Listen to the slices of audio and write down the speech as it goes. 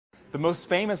The most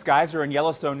famous geyser in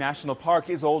Yellowstone National Park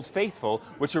is Old Faithful,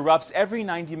 which erupts every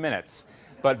 90 minutes.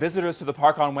 But visitors to the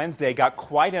park on Wednesday got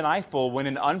quite an eyeful when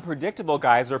an unpredictable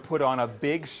geyser put on a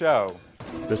big show.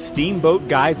 The Steamboat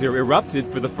Geyser erupted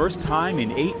for the first time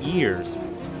in 8 years.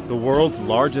 The world's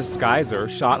largest geyser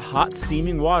shot hot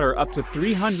steaming water up to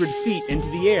 300 feet into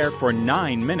the air for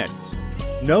 9 minutes.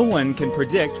 No one can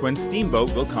predict when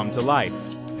Steamboat will come to life.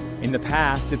 In the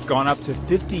past, it's gone up to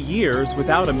 50 years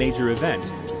without a major event.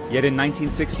 Yet in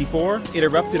 1964, it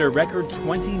erupted a record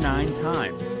 29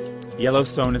 times.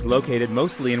 Yellowstone is located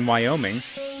mostly in Wyoming,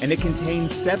 and it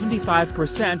contains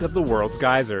 75% of the world's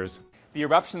geysers. The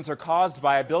eruptions are caused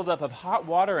by a buildup of hot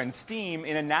water and steam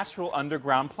in a natural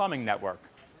underground plumbing network.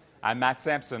 I'm Matt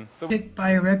Sampson. Hit by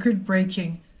a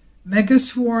record-breaking mega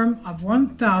swarm of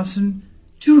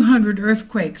 1,200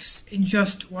 earthquakes in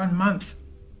just 1 month.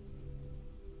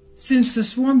 Since the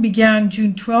swarm began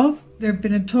June 12, there have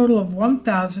been a total of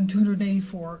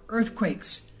 1,284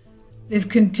 earthquakes. They've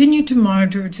continued to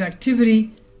monitor its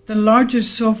activity. The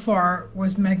largest so far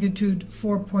was magnitude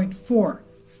 4.4.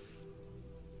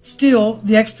 Still,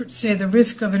 the experts say the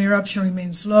risk of an eruption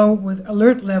remains low, with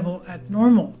alert level at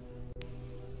normal.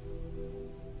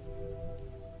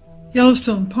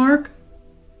 Yellowstone Park,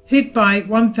 hit by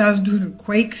 1,200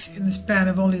 quakes in the span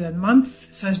of only a month,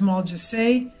 seismologists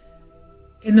say.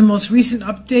 In the most recent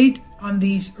update on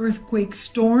these earthquake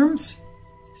storms,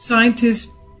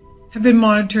 scientists have been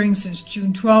monitoring since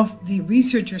June 12. The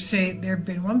researchers say there have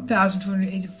been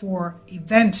 1,284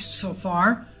 events so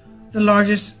far, the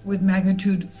largest with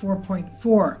magnitude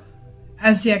 4.4.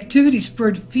 As the activity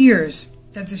spurred fears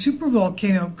that the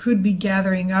supervolcano could be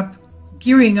gearing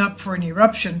up for an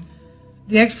eruption,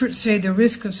 the experts say the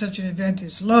risk of such an event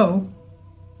is low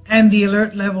and the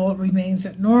alert level remains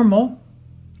at normal.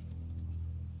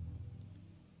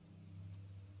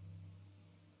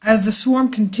 As the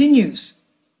swarm continues,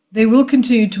 they will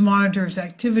continue to monitor its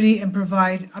activity and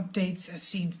provide updates as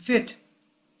seen fit.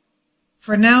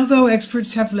 For now, though,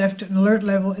 experts have left an alert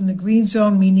level in the green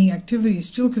zone, meaning activity is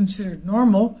still considered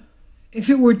normal. If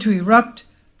it were to erupt,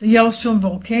 the Yellowstone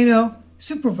volcano,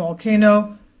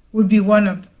 supervolcano, would be one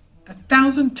of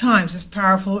 1,000 times as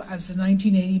powerful as the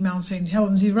 1980 Mount St.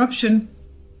 Helens eruption,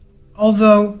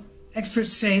 although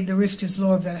experts say the risk is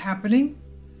low of that happening.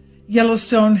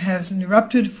 Yellowstone hasn't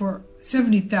erupted for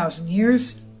 70,000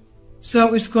 years,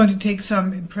 so it's going to take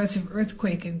some impressive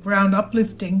earthquake and ground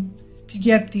uplifting to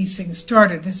get these things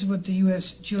started. This is what the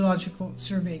U.S. Geological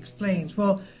Survey explains.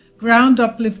 Well, ground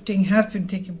uplifting has been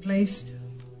taking place.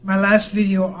 My last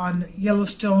video on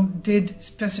Yellowstone did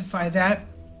specify that.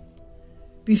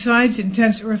 Besides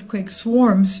intense earthquake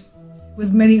swarms,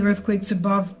 with many earthquakes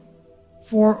above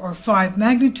 4 or 5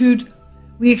 magnitude,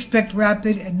 we expect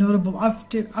rapid and notable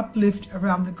uplift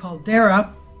around the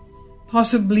caldera,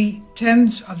 possibly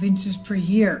tens of inches per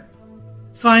year.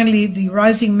 Finally, the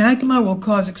rising magma will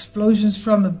cause explosions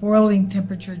from the boiling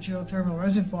temperature geothermal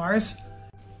reservoirs.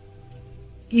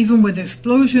 Even with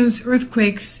explosions,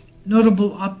 earthquakes,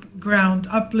 notable ground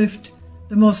uplift,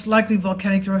 the most likely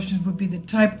volcanic eruptions would be the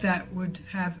type that would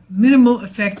have minimal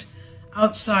effect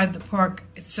outside the park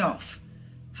itself.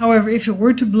 However, if it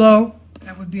were to blow,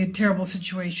 that would be a terrible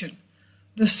situation.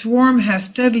 The swarm has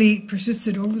steadily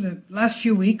persisted over the last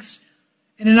few weeks.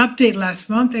 In an update last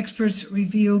month, experts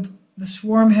revealed the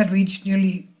swarm had reached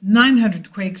nearly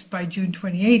 900 quakes by June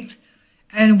 28th,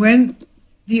 and when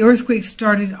the earthquake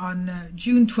started on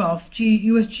June 12th,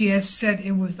 USGS said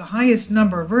it was the highest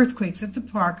number of earthquakes at the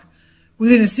park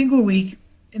within a single week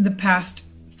in the past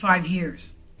 5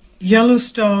 years.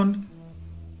 Yellowstone,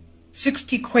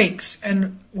 60 quakes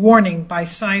and warning by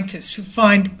scientists who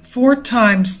find 4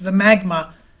 times the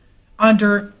magma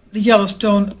under the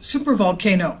Yellowstone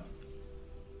supervolcano.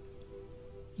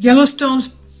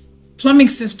 Yellowstone's plumbing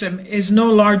system is no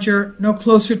larger, no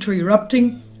closer to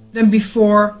erupting than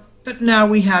before, but now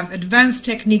we have advanced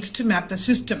techniques to map the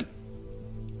system.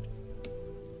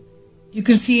 You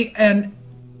can see an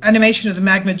animation of the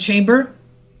magma chamber.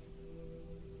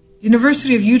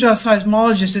 University of Utah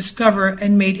seismologists discovered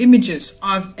and made images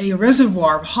of a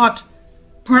reservoir of hot,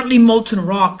 partly molten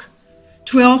rock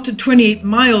 12 to 28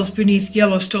 miles beneath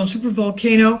Yellowstone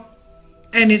supervolcano,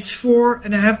 and it's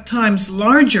 4.5 times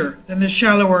larger than the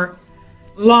shallower,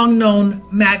 long-known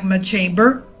magma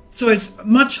chamber, so it's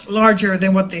much larger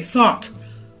than what they thought.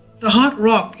 The hot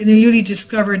rock in the newly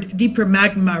discovered deeper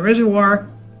magma reservoir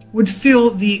would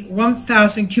fill the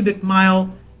 1,000 cubic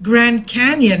mile Grand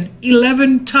Canyon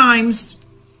 11 times,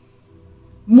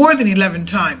 more than 11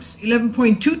 times,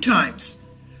 11.2 times,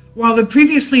 while the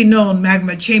previously known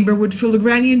magma chamber would fill the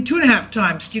Grand Canyon 2.5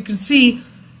 times. You can see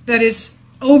that it's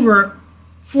over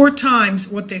 4 times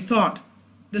what they thought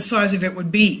the size of it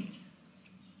would be.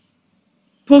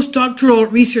 Postdoctoral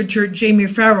researcher Jamie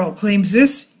Farrell claims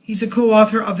this. He's a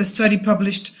co-author of a study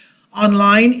published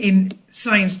online in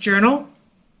Science Journal.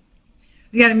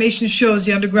 The animation shows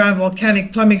the underground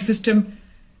volcanic plumbing system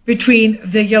between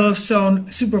the Yellowstone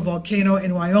supervolcano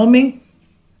in Wyoming,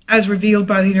 as revealed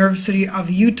by the University of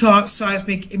Utah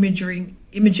seismic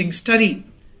imaging study.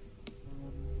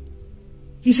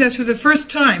 He says, for the first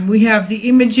time, we have the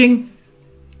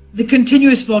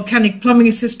continuous volcanic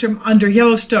plumbing system under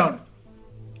Yellowstone.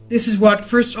 This is what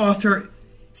first author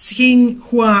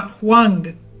Xinghua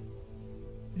Huang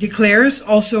declares,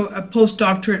 also a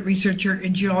postdoctorate researcher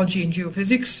in geology and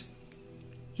geophysics.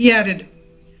 He added,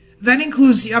 that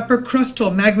includes the upper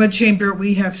crustal magma chamber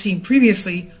we have seen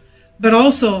previously, but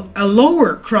also a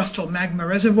lower crustal magma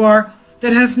reservoir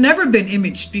that has never been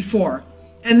imaged before,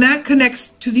 and that connects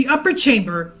to the upper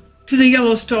chamber to the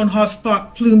Yellowstone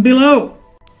hotspot plume below.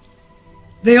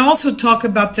 They also talk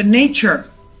about the nature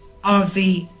of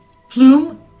the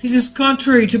plume. He says,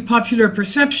 contrary to popular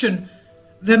perception,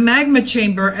 the magma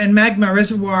chamber and magma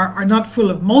reservoir are not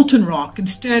full of molten rock.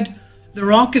 Instead, the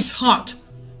rock is hot,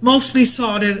 mostly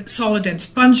solid and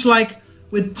sponge-like,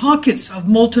 with pockets of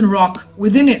molten rock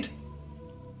within it.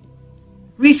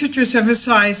 Researchers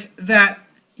emphasize that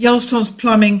Yellowstone's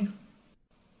plumbing,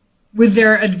 with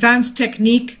their advanced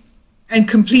technique and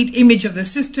complete image of the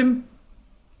system,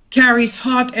 carries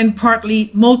hot and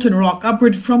partly molten rock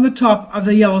upward from the top of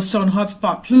the Yellowstone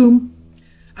hotspot plume,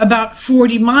 about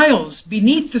 40 miles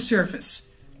beneath the surface,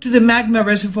 to the magma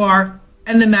reservoir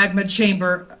and the magma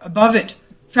chamber above it.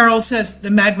 Farrell says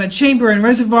the magma chamber and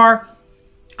reservoir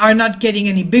are not getting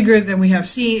any bigger than we have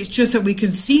seen. It's just that we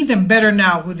can see them better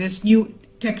now with this new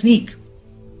technique.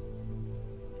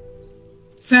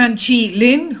 Fan Chi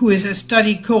Lin, who is a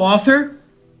study co-author,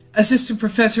 assistant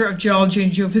professor of geology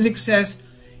and geophysics, says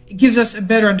it gives us a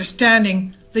better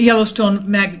understanding the Yellowstone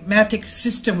magmatic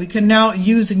system. We can now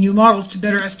use the new models to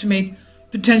better estimate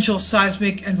potential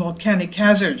seismic and volcanic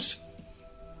hazards.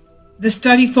 The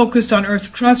study focused on Earth's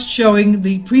crust, showing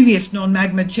the previous known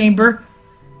magma chamber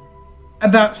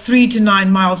about 3 to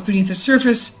 9 miles beneath the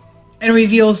surface, and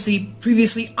reveals the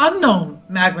previously unknown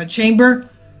magma chamber,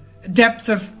 a depth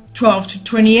of 12 to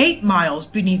 28 miles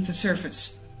beneath the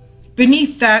surface.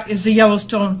 Beneath that is the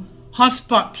Yellowstone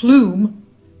hotspot plume,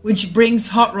 which brings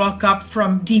hot rock up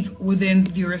from deep within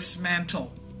the Earth's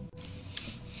mantle.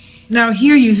 Now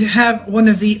here you have one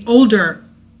of the older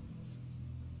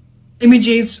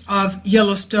images of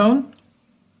Yellowstone.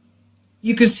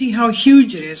 You can see how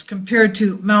huge it is compared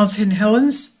to Mount St.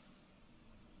 Helens.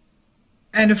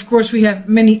 And of course we have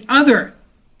many other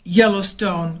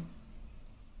Yellowstone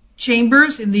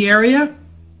chambers in the area.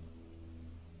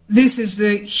 This is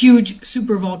the huge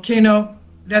supervolcano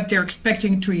that they're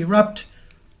expecting to erupt.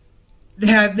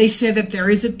 They say that there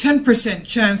is a 10%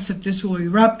 chance that this will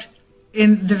erupt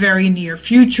in the very near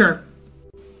future.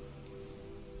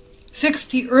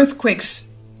 60 earthquakes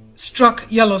struck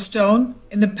Yellowstone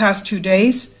in the past 2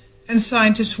 days, and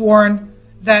scientists warn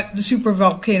that the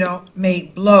supervolcano may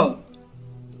blow.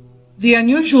 The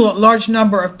unusual large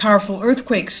number of powerful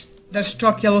earthquakes that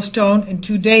struck Yellowstone in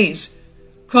 2 days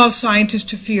caused scientists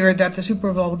to fear that the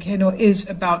supervolcano is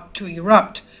about to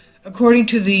erupt. According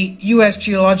to the U.S.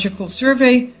 Geological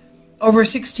Survey, over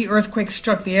 60 earthquakes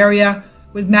struck the area,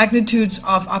 with magnitudes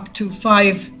of up to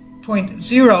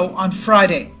 5.0 on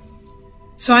Friday.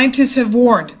 Scientists have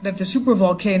warned that the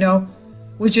supervolcano,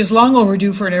 which is long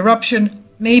overdue for an eruption,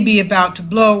 may be about to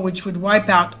blow, which would wipe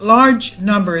out large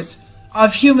numbers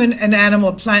of human and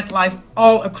animal plant life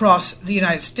all across the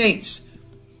United States.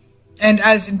 And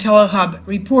as IntelliHub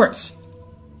reports,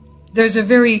 there's a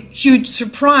very huge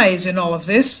surprise in all of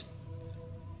this.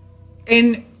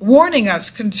 In warning us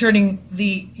concerning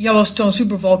the Yellowstone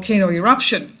supervolcano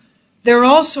eruption, they're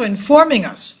also informing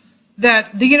us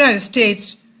that the United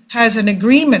States has an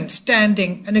agreement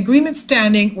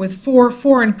standing with 4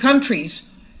 foreign countries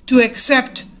to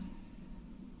accept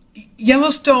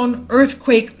Yellowstone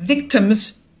earthquake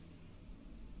victims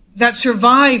that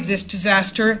survived this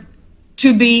disaster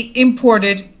to be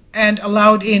imported and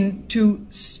allowed in to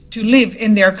live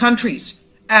in their countries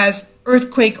as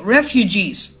earthquake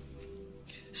refugees.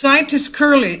 Scientists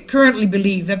currently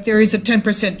believe that there is a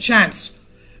 10% chance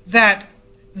that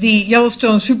the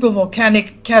Yellowstone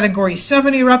supervolcanic Category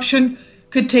 7 eruption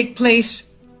could take place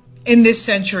in this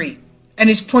century, and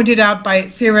is pointed out by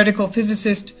theoretical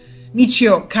physicist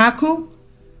Michio Kaku,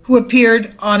 who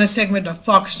appeared on a segment of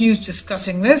Fox News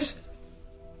discussing this.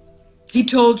 He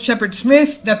told Shepard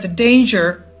Smith that the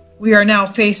danger we are now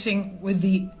facing with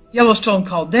the Yellowstone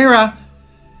caldera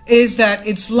is that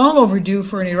it's long overdue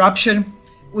for an eruption,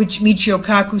 which Michio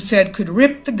Kaku said could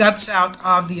rip the guts out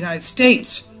of the United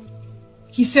States.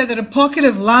 He said that a pocket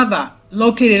of lava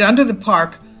located under the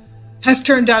park has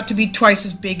turned out to be twice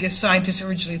as big as scientists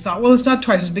originally thought. Well, it's not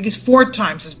twice as big, it's 4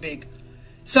 times as big.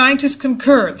 Scientists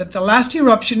concur that the last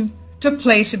eruption took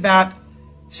place about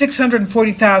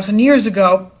 640,000 years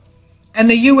ago, and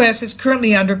the U.S. is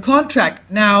currently under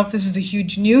contract. Now, this is the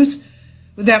huge news,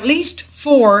 with at least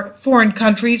 4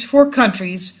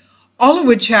 countries, all of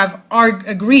which have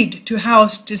agreed to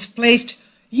house displaced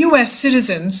U.S.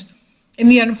 citizens in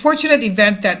the unfortunate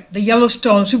event that the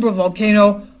Yellowstone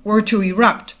supervolcano were to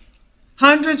erupt.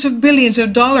 Hundreds of billions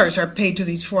of dollars are paid to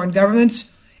these foreign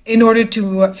governments in order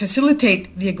to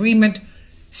facilitate the agreement,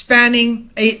 spanning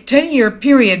a 10-year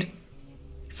period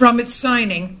from its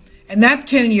signing, and that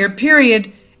 10-year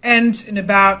period ends in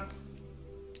about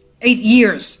 8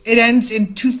 years. It ends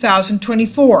in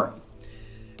 2024.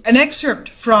 An excerpt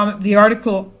from the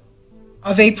article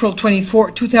of April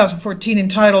 24, 2014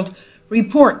 entitled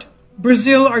 "Report: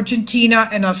 Brazil, Argentina,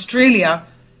 and Australia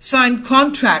signed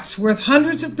contracts worth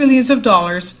hundreds of billions of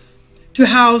dollars to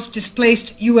house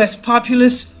displaced U.S.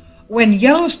 populace when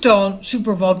Yellowstone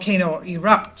supervolcano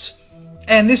erupts."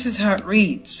 And this is how it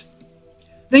reads.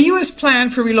 The U.S. plan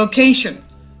for relocation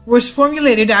was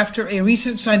formulated after a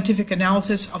recent scientific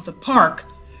analysis of the park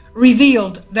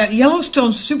revealed that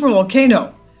Yellowstone's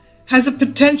supervolcano has a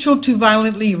potential to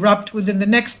violently erupt within the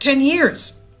next 10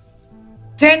 years.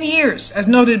 10 years, as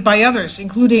noted by others,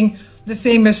 including the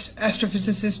famous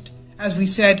astrophysicist, as we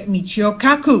said, Michio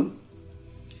Kaku.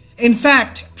 In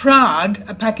fact, Prague,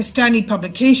 a Pakistani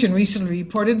publication, recently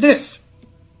reported this,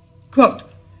 quote,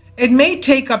 "It may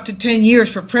take up to 10 years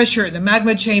for pressure in the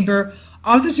magma chamber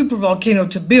of the supervolcano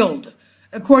to build,"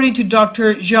 according to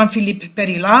Dr. Jean-Philippe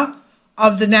Perilla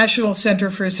of the National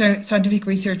Center for Scientific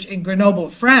Research in Grenoble,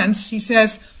 France. He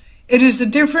says, "It is the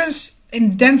difference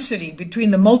in density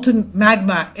between the molten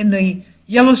magma in the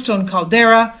Yellowstone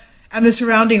caldera and the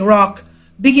surrounding rock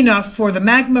big enough for the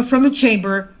magma from the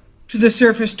chamber to the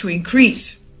surface to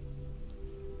increase.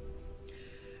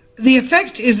 The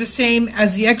effect is the same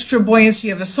as the extra buoyancy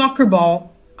of a soccer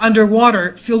ball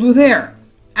underwater filled with air,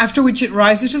 after which it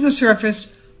rises to the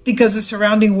surface because the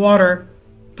surrounding water.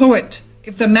 Poet,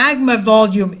 if the magma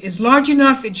volume is large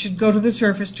enough, it should go to the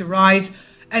surface to rise,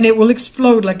 and it will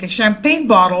explode like a champagne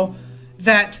bottle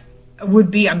that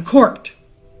would be uncorked."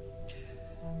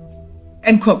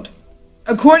 End quote.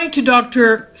 According to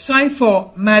Dr.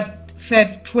 Saifo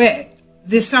Matfetwe,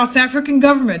 the South African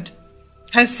government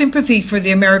has sympathy for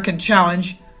the American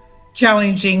challenging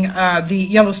the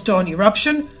Yellowstone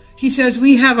eruption. He says,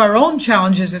 "We have our own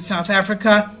challenges in South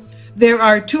Africa. There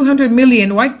are 200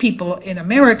 million white people in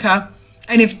America,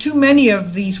 and if too many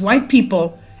of these white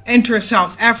people enter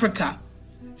South Africa,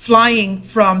 flying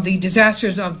from the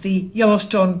disasters of the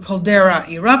Yellowstone caldera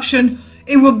eruption,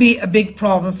 it will be a big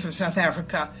problem for South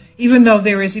Africa. Even though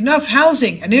there is enough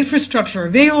housing and infrastructure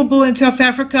available in South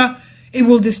Africa, it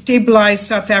will destabilize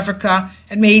South Africa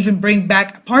and may even bring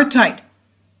back apartheid.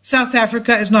 South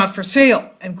Africa is not for sale,"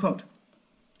 end quote.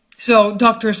 So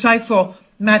Dr. Saifo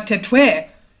Matfetwe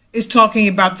is talking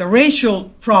about the racial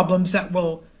problems that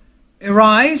will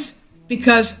arise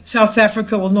because South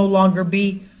Africa will no longer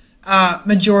be a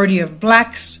majority of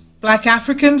black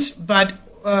Africans, but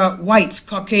whites,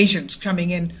 Caucasians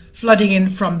coming in, flooding in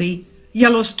from the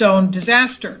Yellowstone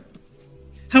disaster.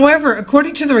 However,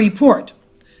 according to the report,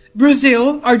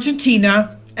 Brazil,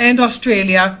 Argentina, and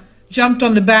Australia jumped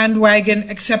on the bandwagon,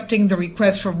 accepting the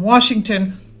request from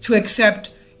Washington to accept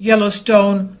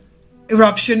Yellowstone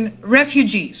eruption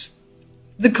refugees.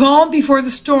 The calm before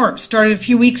the storm started a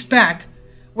few weeks back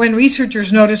when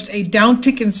researchers noticed a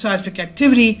downtick in seismic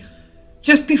activity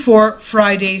just before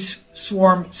Friday's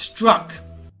swarm struck.